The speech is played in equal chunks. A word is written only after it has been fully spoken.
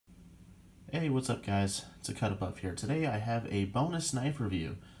Hey, what's up guys? It's a Cut Above here. Today I have a bonus knife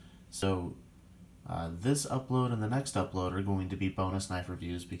review. So this upload and the next upload are going to be bonus knife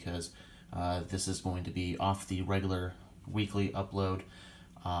reviews because this is going to be off the regular weekly upload.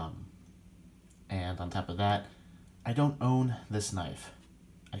 And on top of that, I don't own this knife.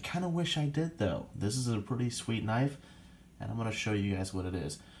 I kind of wish I did though. This is a pretty sweet knife and I'm going to show you guys what it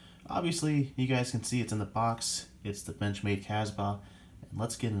is. Obviously, you guys can see it's in the box. It's the Benchmade Casbah. And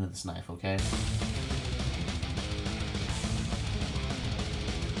let's get into this knife, okay?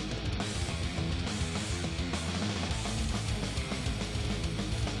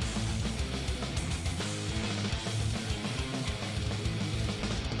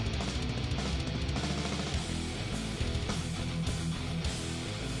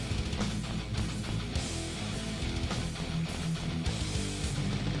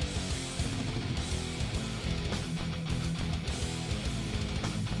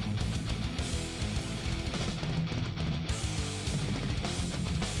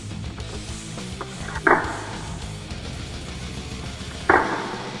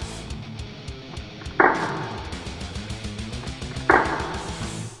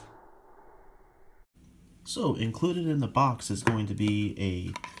 So, included in the box is going to be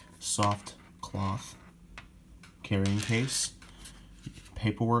a soft cloth carrying case,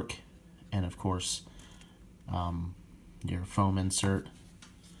 paperwork, and of course, your foam insert.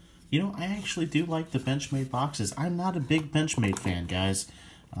 You know, I actually do like the Benchmade boxes. I'm not a big Benchmade fan, guys.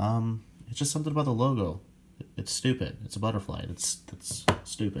 It's just something about the logo. It's stupid. It's a butterfly. That's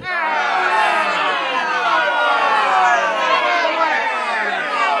stupid.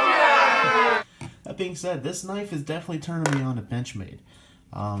 That being said, this knife is definitely turning me on to Benchmade.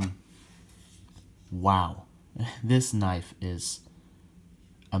 Wow. This knife is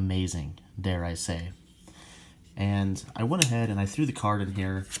amazing, dare I say. And I went ahead and I threw the card in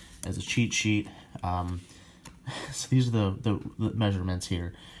here as a cheat sheet. So these are the measurements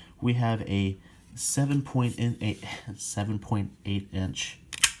here. We have a 7.8 inch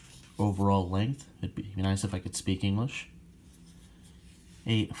overall length. It'd be nice if I could speak English.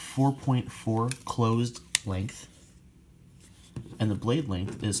 A 4.4 closed length, and the blade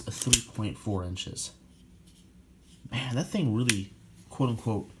length is 3.4 inches. Man, that thing really,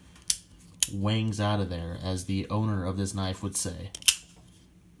 quote-unquote, wangs out of there, as the owner of this knife would say.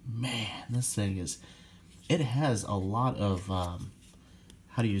 Man, this thing is, it has a lot of, how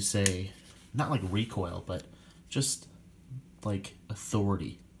do you say, not like recoil, but just like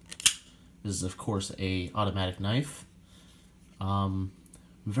authority. This is, of course, a automatic knife.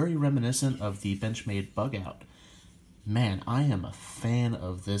 Very reminiscent of the Benchmade Bug Out. Man, I am a fan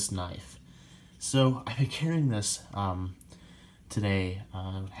of this knife. So I've been carrying this today.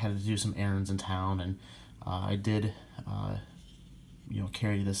 Had to do some errands in town, and I did,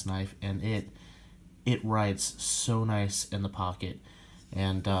 carry this knife, and it rides so nice in the pocket.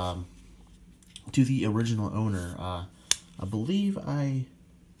 And to the original owner, I believe I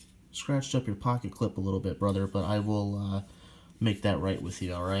scratched up your pocket clip a little bit, brother, but I will make that right with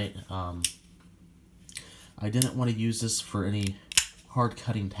you, alright? I didn't want to use this for any hard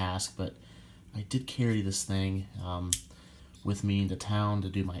cutting task, but I did carry this thing with me into town to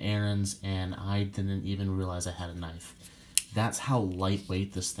do my errands, and I didn't even realize I had a knife. That's how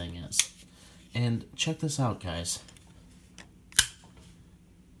lightweight this thing is. And check this out, guys.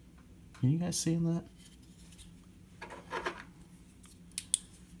 Can you guys see that?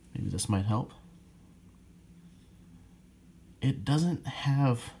 Maybe this might help. It doesn't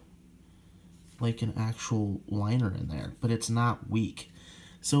have like an actual liner in there, but it's not weak.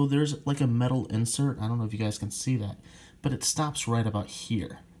 So there's like a metal insert. I don't know if you guys can see that, but it stops right about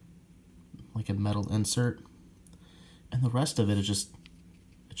here. Like a metal insert. And the rest of it is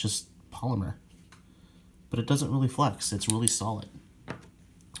just polymer. But it doesn't really flex. It's really solid,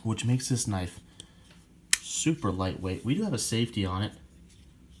 which makes this knife super lightweight. We do have a safety on it.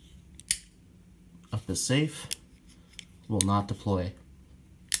 Up the safe. Will not deploy.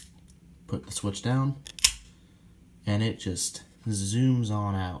 Put the switch down, and it just zooms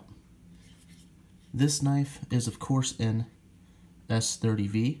on out. This knife is, of course, in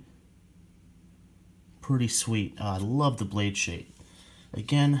S30V. Pretty sweet. I love the blade shape.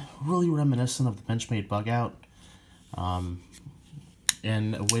 Again, really reminiscent of the Benchmade Bug Out.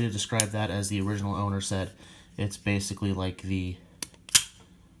 And a way to describe that, as the original owner said, it's basically like the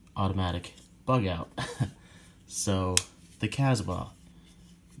automatic Bug Out. So, the Casbah.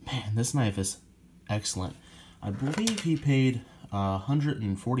 Man, this knife is excellent. I believe he paid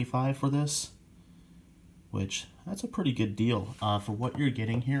 $145 for this, which, that's a pretty good deal for what you're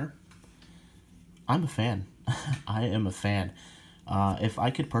getting here. I'm a fan. I am a fan. If I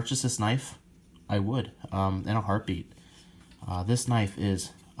could purchase this knife, I would, in a heartbeat. This knife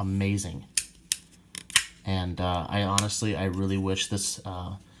is amazing. And I really wish this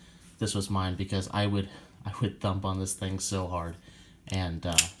was mine, because I would thump on this thing so hard. And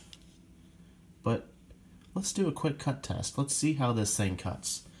but let's do a quick cut test. Let's see how this thing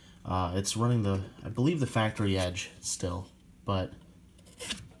cuts. It's running I believe the factory edge still, but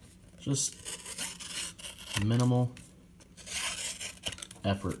just minimal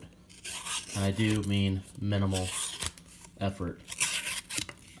effort. And I do mean minimal effort.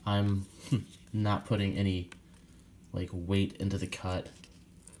 I'm not putting any like weight into the cut.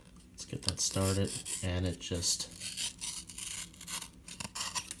 Let's get that started, and it just,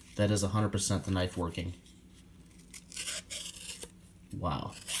 that is 100% the knife working.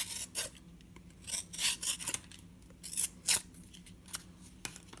 Wow.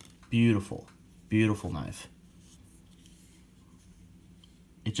 Beautiful, beautiful knife.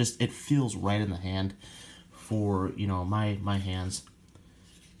 It feels right in the hand for, you know, my hands.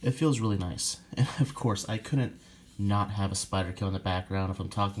 It feels really nice. And of course, I couldn't not have a spider kill in the background if I'm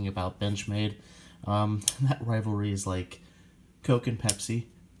talking about Benchmade. That rivalry is like Coke and Pepsi,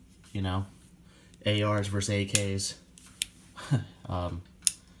 you know, ARs versus AKs.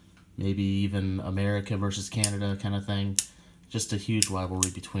 Maybe even America versus Canada kind of thing. Just a huge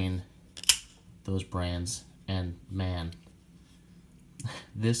rivalry between those brands. And man,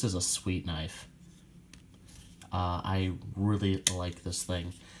 this is a sweet knife. I really like this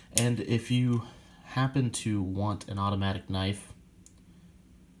thing. And if you happen to want an automatic knife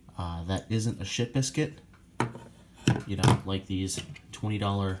that isn't a shit biscuit, you know, like these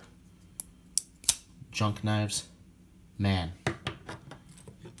 $20 junk knives, man,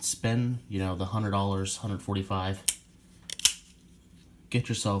 spend, you know, the $100, $145, get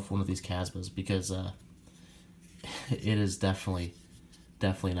yourself one of these Casbahs, because it is definitely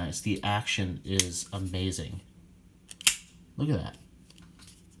nice. The action is amazing. Look at that.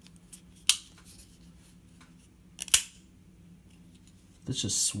 This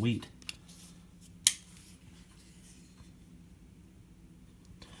is sweet.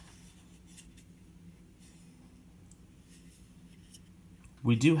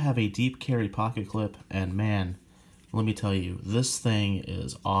 We do have a deep carry pocket clip, and man, let me tell you, this thing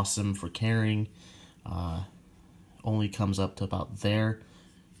is awesome for carrying. Only comes up to about there,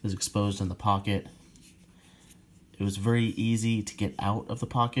 is exposed in the pocket. It was very easy to get out of the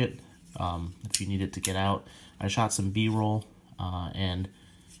pocket if you needed to get out. I shot some B-roll, and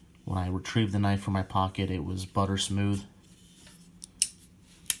when I retrieved the knife from my pocket, it was butter smooth.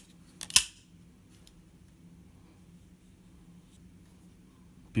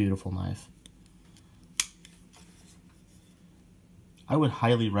 Beautiful knife. I would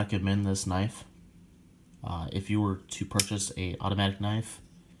highly recommend this knife if you were to purchase an automatic knife.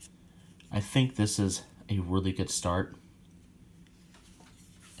 I think this is a really good start,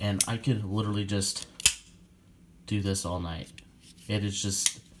 and I could literally just do this all night. It is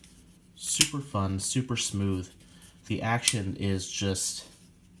just super fun, super smooth. The action is just,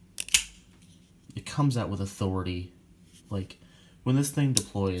 it comes out with authority. Like, when this thing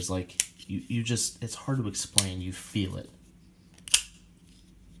deploys, like, you just, it's hard to explain. You feel it.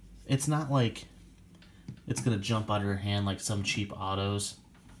 It's not like it's gonna jump out of your hand like some cheap autos.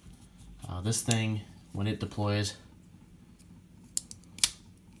 This thing, when it deploys,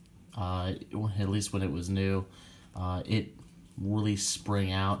 at least when it was new, it really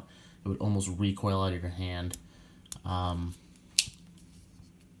sprang out. It would almost recoil out of your hand.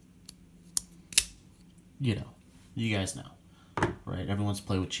 You know, you guys know, right? Everyone's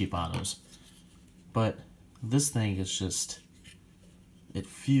played with cheap autos. But this thing is just, it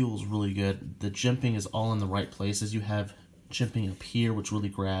feels really good. The jimping is all in the right places. You have jimping up here, which really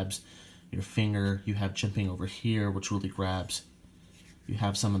grabs your finger. You have jimping over here, which really grabs. You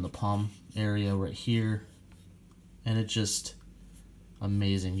have some in the palm area right here. And it just,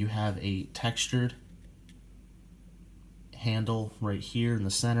 amazing. You have a textured handle right here in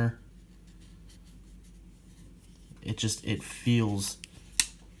the center. It feels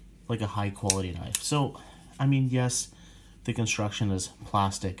like a high quality knife. So, I mean, yes, the construction is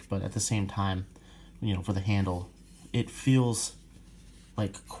plastic, but at the same time, you know, for the handle, it feels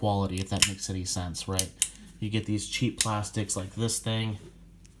like quality, if that makes any sense, right? You get these cheap plastics like this thing,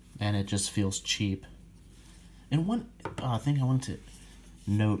 and it just feels cheap. And one thing I wanted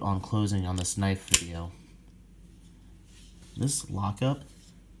to note on closing on this knife video, this lockup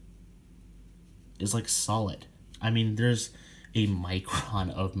is like solid. I mean, there's a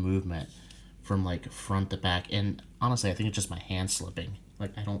micron of movement from like front to back, and honestly, I think it's just my hand slipping.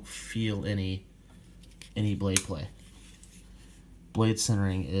 Like, I don't feel any blade play. blade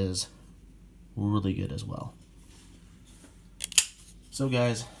centering is really good as well. So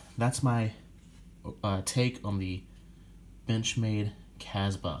guys, that's my take on the Benchmade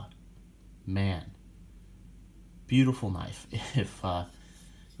Casbah. Man, beautiful knife.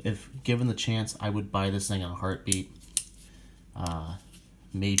 If given the chance, I would buy this thing in a heartbeat.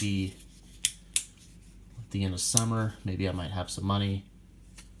 Maybe at the end of summer, maybe I might have some money,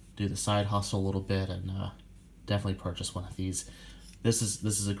 do the side hustle a little bit, and definitely purchase one of these. This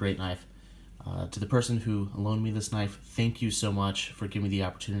is a great knife. To the person who loaned me this knife, thank you so much for giving me the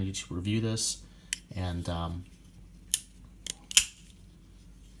opportunity to review this, and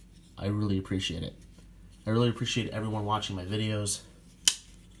I really appreciate it. I really appreciate everyone watching my videos.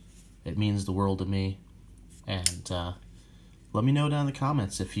 It means the world to me, and let me know down in the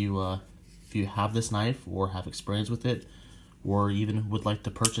comments if you have this knife or have experience with it, or even would like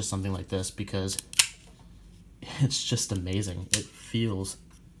to purchase something like this, because it's just amazing. It feels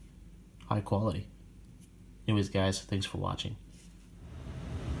high quality. Anyways, guys, thanks for watching.